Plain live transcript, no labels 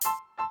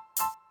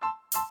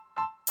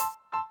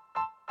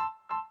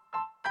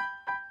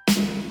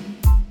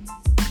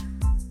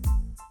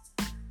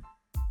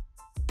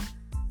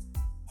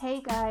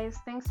Hey guys,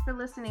 thanks for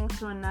listening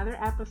to another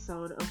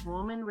episode of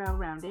Woman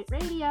Well-Rounded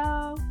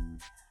Radio.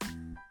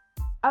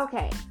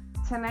 Okay,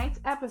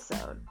 tonight's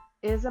episode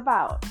is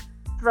about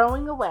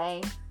throwing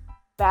away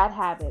bad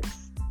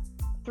habits,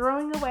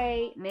 throwing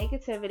away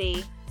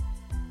negativity,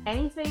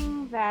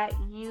 anything that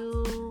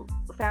you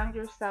found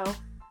yourself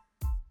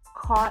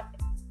caught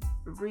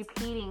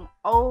repeating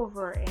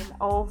over and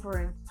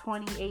over in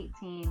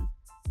 2018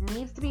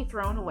 needs to be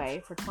thrown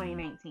away for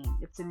 2019.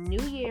 It's a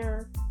new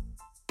year.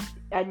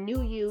 A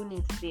new you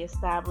needs to be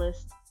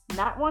established.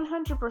 Not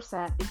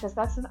 100% because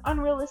that's an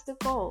unrealistic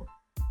goal,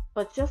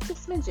 but just a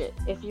smidget.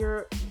 If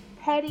you're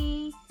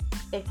petty,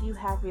 if you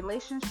have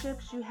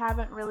relationships you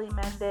haven't really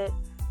mended,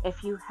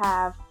 if you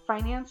have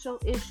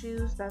financial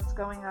issues that's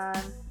going on,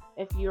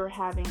 if you're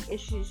having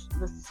issues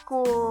with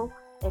school,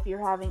 if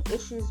you're having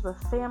issues with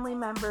family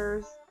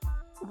members,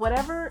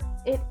 whatever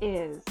it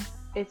is,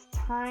 it's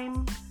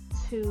time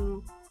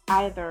to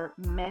either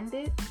mend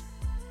it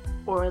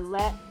or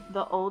let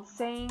the old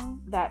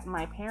saying that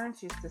my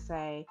parents used to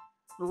say,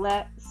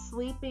 let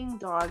sleeping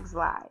dogs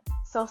lie.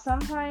 So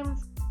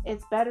sometimes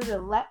it's better to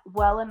let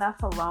well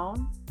enough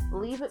alone,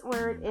 leave it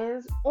where it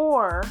is,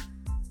 or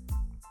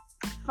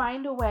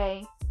find a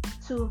way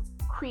to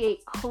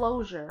create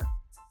closure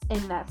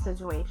in that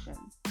situation.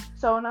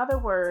 So in other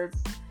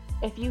words,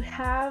 if you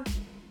have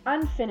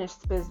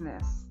unfinished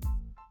business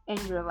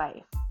in your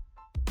life,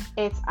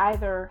 it's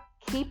either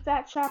keep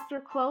that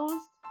chapter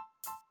closed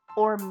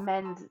or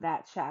mend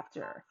that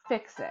chapter,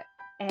 fix it,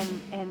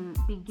 and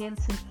begin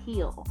to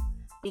heal.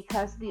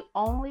 Because the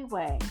only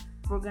way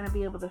we're going to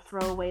be able to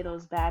throw away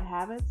those bad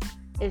habits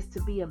is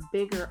to be a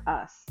bigger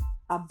us,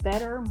 a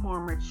better,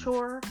 more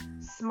mature,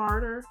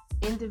 smarter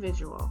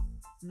individual.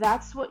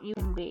 That's what you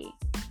can be.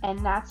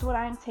 And that's what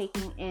I'm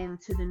taking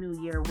into the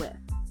new year with.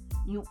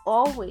 You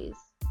always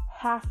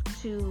have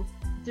to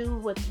do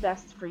what's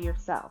best for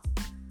yourself.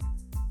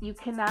 You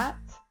cannot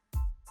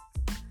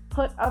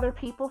put other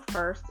people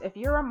first. If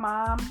you're a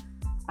mom,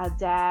 a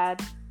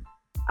dad,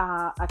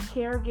 a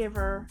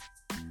caregiver,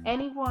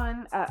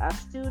 anyone, a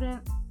student,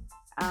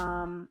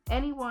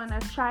 anyone, a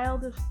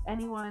child of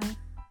anyone,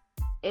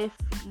 if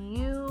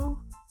you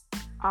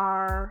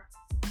are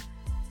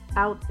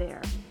out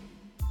there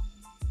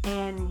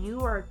and you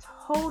are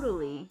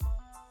totally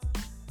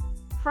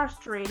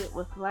frustrated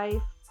with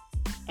life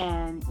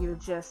and you're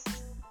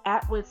just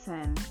at wit's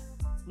end,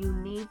 you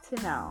need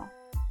to know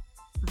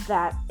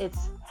that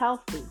it's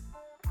healthy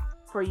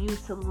for you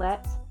to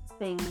let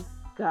things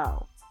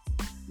go.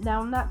 Now,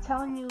 I'm not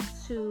telling you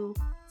to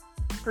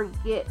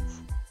forget.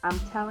 I'm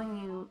telling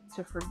you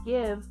to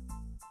forgive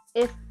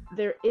if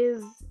there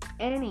is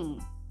any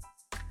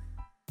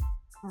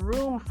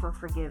room for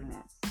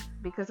forgiveness.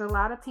 Because a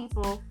lot of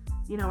people,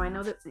 I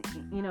know that,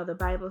 the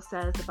Bible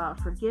says about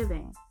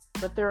forgiving,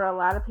 but there are a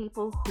lot of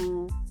people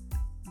who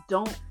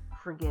don't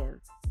forgive.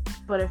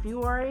 But if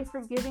you are a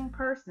forgiving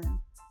person,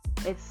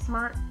 it's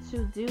smart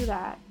to do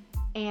that.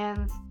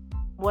 And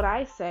what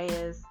I say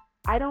is,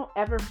 I don't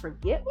ever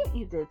forget what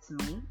you did to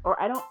me, or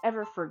I don't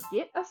ever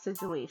forget a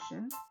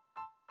situation,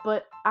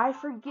 but I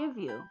forgive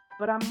you.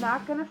 But I'm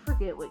not going to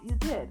forget what you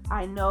did.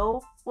 I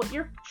know what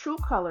your true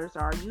colors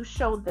are. You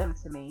showed them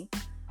to me.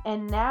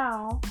 And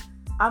now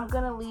I'm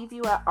going to leave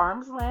you at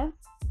arm's length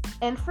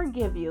and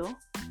forgive you.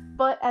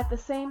 But at the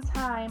same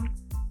time,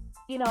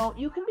 you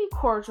can be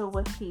cordial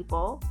with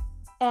people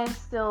and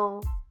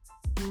still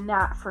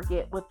not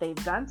forget what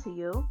they've done to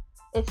you.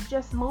 It's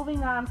just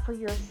moving on for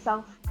your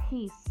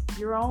self-peace,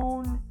 your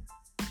own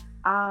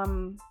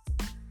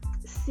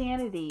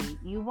sanity.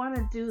 You want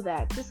to do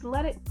that. Just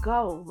let it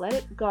go. Let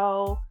it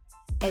go.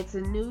 It's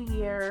a new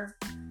year.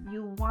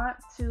 You want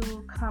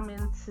to come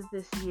into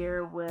this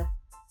year with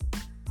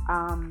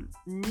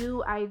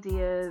new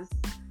ideas,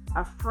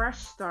 a fresh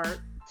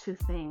start to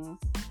things,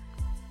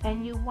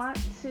 and you want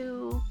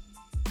to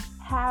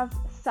have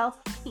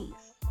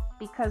self-peace.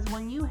 Because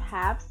when you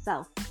have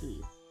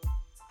self-peace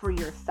for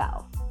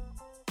yourself,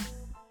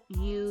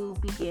 you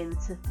begin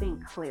to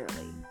think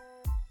clearly.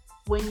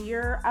 When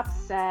you're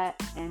upset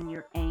and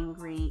you're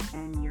angry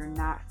and you're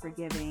not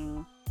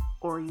forgiving,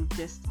 or you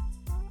just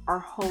are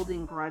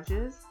holding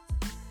grudges,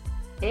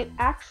 it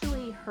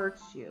actually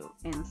hurts you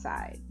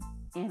inside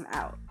and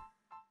out.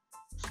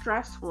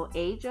 Stress will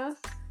age us.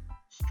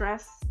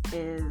 Stress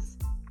is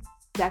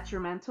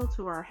detrimental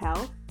to our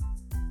health,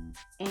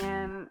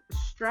 and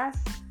stress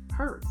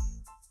hurts.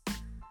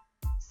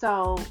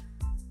 So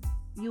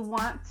you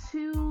want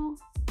to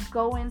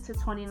go into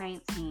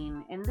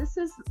 2019, and this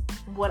is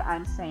what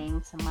I'm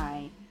saying to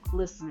my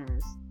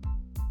listeners.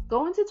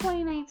 Go into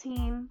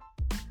 2019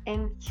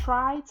 and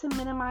try to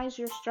minimize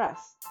your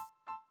stress,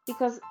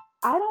 because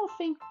I don't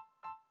think,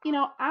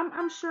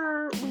 I'm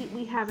sure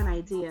we have an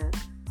idea,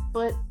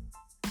 but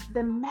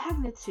the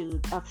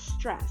magnitude of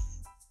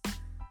stress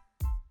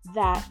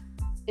that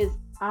is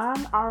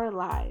on our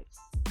lives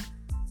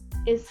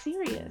is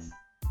serious.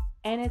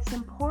 And it's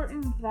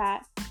important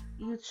that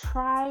you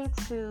try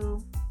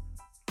to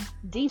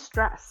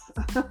de-stress.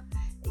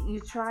 You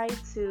try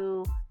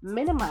to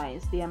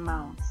minimize the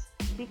amounts,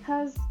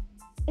 because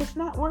it's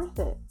not worth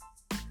it.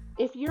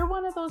 If you're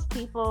one of those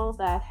people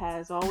that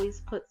has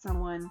always put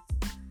someone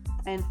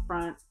in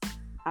front,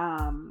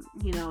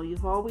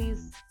 you've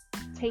always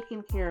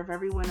taken care of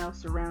everyone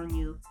else around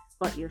you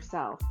but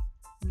yourself,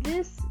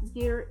 this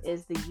year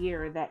is the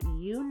year that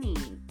you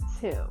need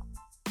to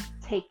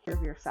take care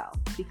of yourself.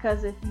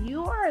 Because if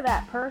you are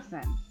that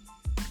person,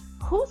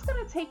 who's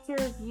going to take care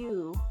of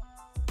you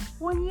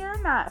when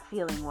you're not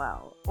feeling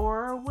well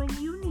or when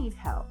you need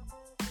help?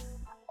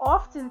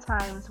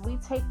 Oftentimes, we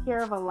take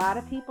care of a lot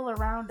of people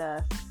around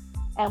us,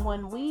 and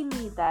when we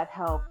need that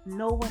help,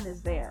 no one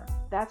is there.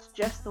 That's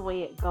just the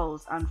way it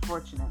goes,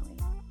 unfortunately.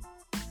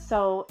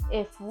 So,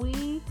 if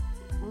we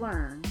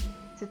learn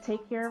to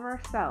take care of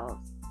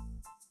ourselves,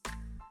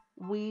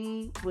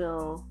 we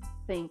will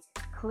think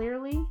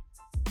clearly,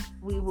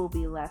 we will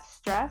be less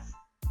stressed,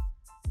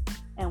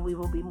 and we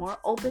will be more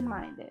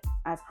open-minded.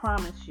 I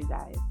promise you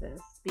guys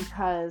this,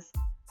 because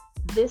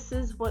this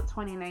is what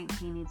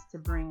 2019 needs to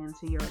bring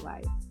into your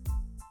life.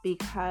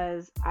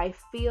 Because I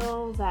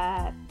feel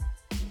that,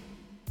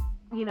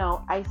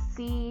 I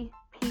see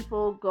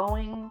people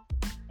going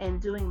and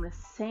doing the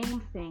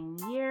same thing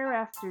year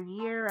after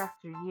year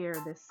after year,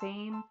 the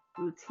same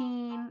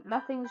routine,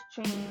 nothing's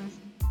changed.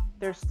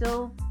 They're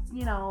still,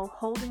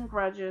 holding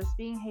grudges,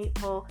 being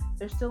hateful.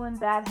 They're still in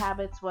bad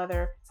habits,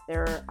 whether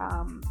they're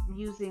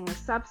using a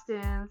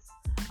substance,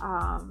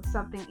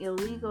 something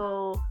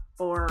illegal,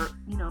 or,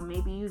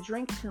 maybe you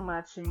drink too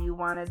much and you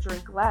want to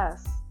drink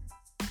less.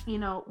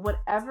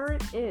 Whatever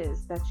it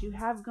is that you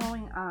have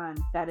going on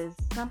that is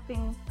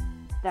something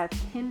that's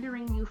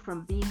hindering you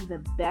from being the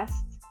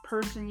best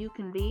person you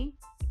can be,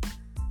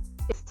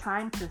 it's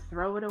time to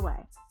throw it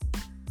away.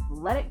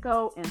 Let it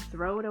go and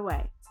throw it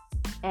away.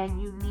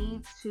 And you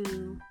need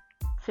to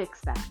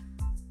fix that,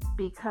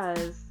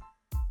 because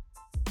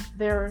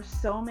there are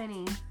so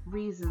many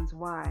reasons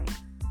why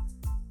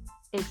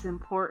it's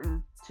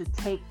important to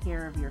take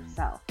care of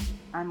yourself.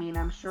 I mean,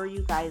 I'm sure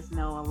you guys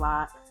know a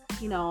lot,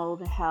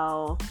 the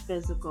health,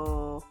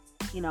 physical,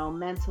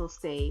 mental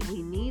state.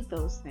 We need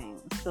those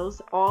things.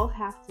 Those all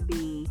have to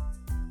be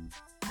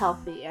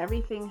healthy.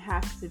 Everything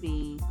has to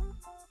be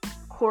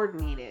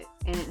coordinated,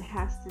 and it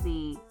has to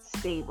be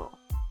stable.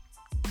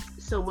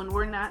 So when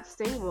we're not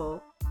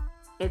stable,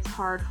 it's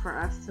hard for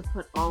us to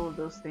put all of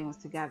those things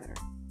together.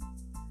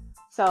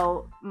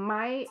 So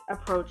my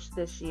approach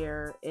this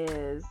year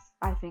is,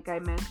 I think I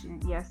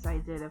mentioned, yes, I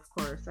did, of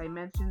course. I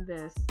mentioned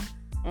this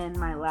in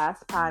my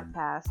last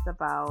podcast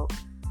about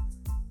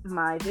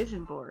my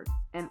vision board,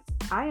 and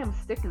I am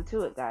sticking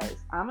to it, guys.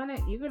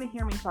 You're gonna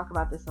hear me talk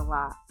about this a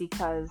lot,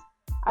 because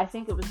I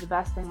think it was the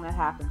best thing that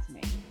happened to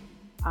me.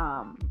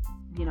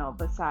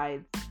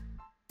 Besides,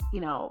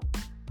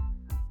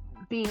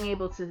 being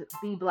able to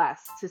be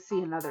blessed to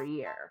see another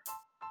year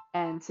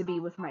and to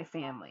be with my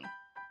family.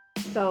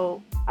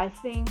 So I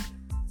think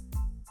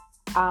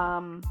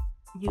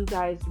you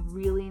guys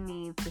really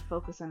need to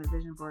focus on a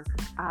vision board,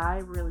 because I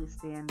really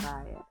stand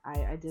by it.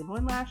 I did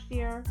one last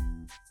year,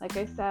 like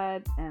I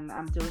said, and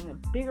I'm doing a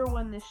bigger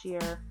one this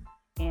year,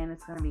 and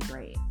it's going to be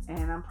great.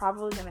 And I'm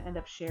probably going to end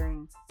up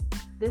sharing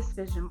this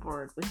vision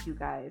board with you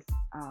guys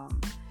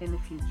in the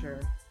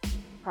future,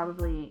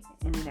 probably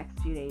in the next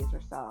few days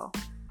or so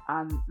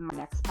on my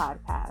next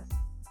podcast.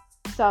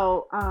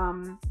 So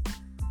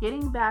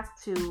getting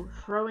back to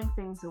throwing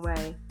things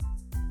away,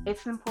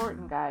 it's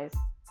important, guys,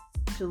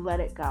 to let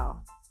it go.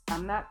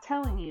 I'm not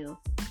telling you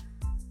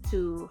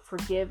to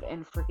forgive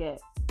and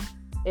forget.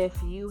 If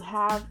you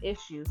have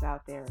issues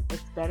out there,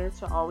 it's better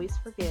to always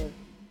forgive.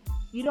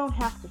 You don't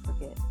have to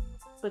forget,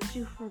 but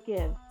you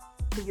forgive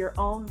for your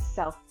own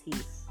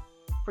self-peace,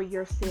 for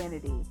your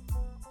sanity,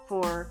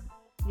 for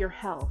your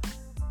health,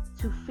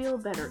 to feel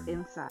better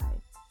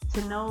inside,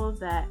 to know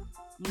that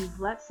you've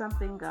let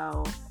something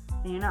go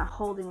and you're not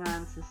holding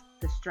on to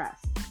the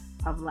stress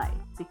of life,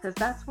 because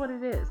that's what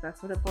it is.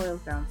 That's what it boils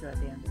down to at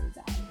the end of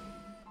the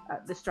day.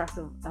 The stress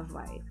of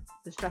life,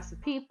 the stress of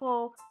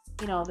people,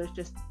 there's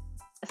just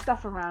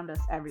stuff around us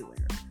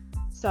everywhere.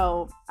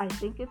 So I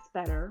think it's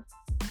better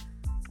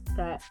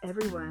that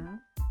everyone,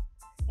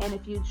 and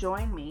if you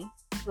join me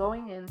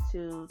going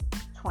into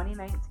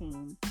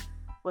 2019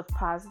 with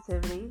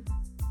positivity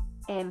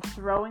and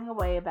throwing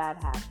away a bad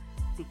habit,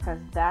 because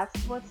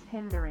that's what's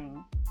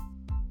hindering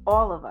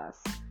all of us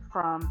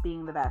from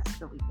being the best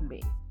that we can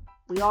be.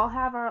 We all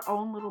have our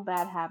own little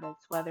bad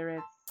habits, whether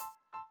it's,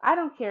 I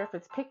don't care if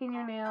it's picking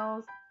your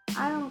nails,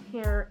 I don't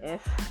care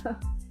if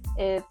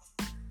it's,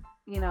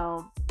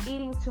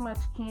 eating too much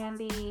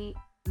candy,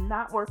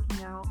 not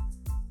working out.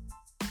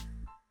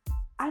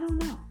 I don't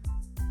know.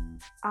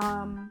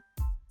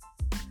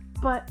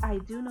 But I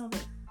do know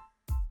this.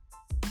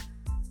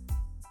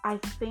 I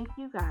think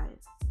you guys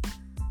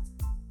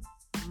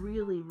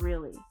really,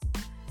 really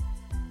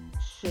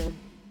should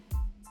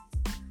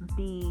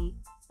be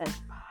as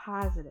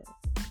positive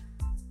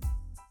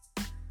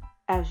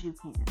as you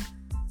can,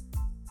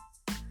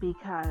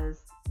 because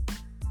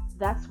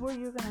that's where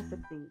you're going to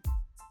succeed.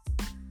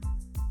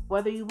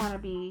 Whether you want to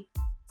be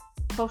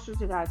closer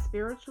to God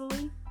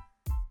spiritually,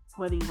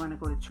 whether you want to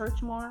go to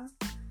church more,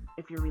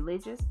 if you're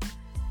religious,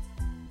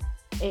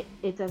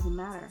 It doesn't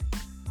matter.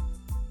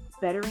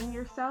 Bettering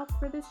yourself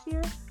for this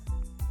year,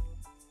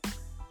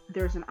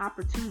 there's an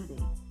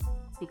opportunity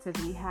because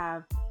we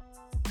have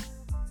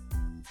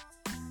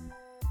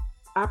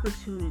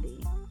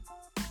opportunity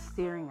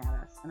staring at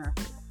us in our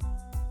face.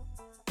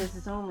 This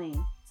is only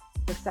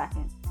the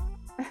second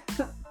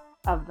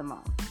of the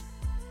month.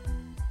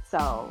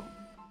 So,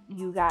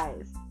 you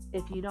guys,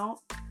 if you don't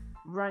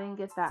run and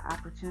get that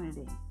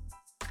opportunity,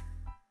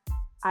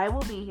 I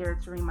will be here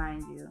to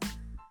remind you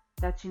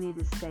that you need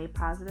to stay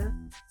positive,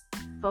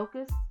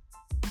 focus,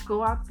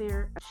 go out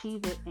there,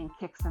 achieve it, and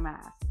kick some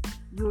ass.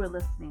 You are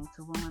listening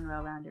to Woman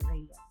Well-Rounded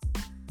Radio.